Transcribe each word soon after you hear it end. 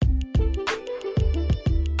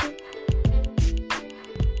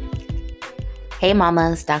Hey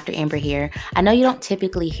mamas, Dr. Amber here. I know you don't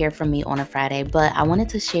typically hear from me on a Friday, but I wanted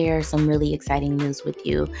to share some really exciting news with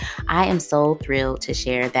you. I am so thrilled to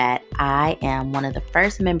share that I am one of the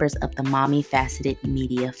first members of the Mommy Faceted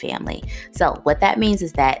Media family. So, what that means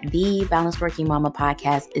is that the Balanced Working Mama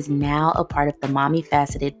podcast is now a part of the Mommy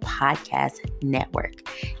Faceted Podcast Network.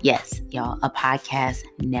 Yes, y'all, a podcast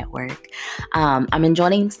network. I'm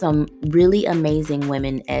enjoying some really amazing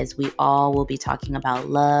women as we all will be talking about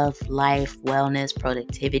love, life, wellness,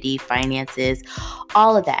 productivity, finances,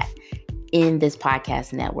 all of that in this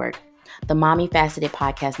podcast network. The Mommy Faceted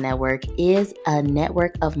Podcast Network is a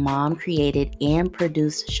network of mom created and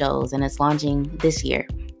produced shows, and it's launching this year,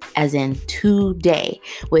 as in today,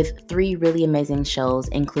 with 3 really amazing shows,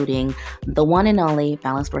 including the one and only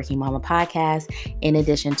Balanced Working Mama podcast, in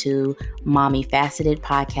addition to Mommy Faceted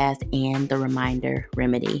podcast and the Reminder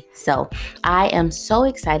Remedy. So I am so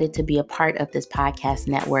excited to be a part of this podcast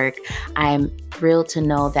network. I'm thrilled to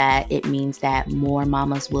know that it means that more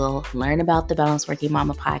mamas will learn about the Balanced Working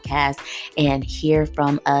Mama podcast and hear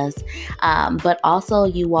from us. But also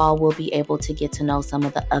you all will be able to get to know some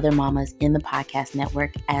of the other mamas in the podcast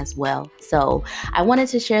network as well. So I wanted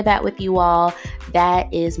to share that with you all.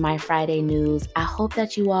 That is my Friday news. I hope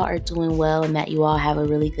that you all are doing well and that you all have a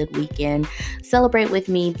really good weekend. Celebrate with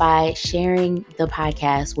me by sharing the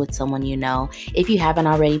podcast with someone you know. If you haven't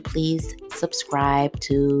already, please subscribe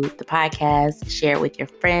to the podcast, share it with your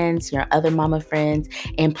friends, your other mama friends,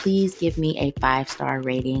 and please give me a 5-star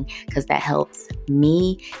rating because that helps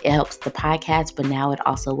me. It helps the podcast, but now it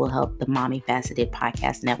also will help the Mommy Faceted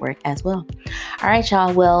Podcast Network as well. All right,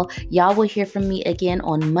 y'all. Well, y'all will hear from me again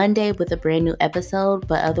on Monday with a brand new episode,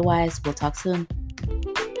 but otherwise, we'll talk soon.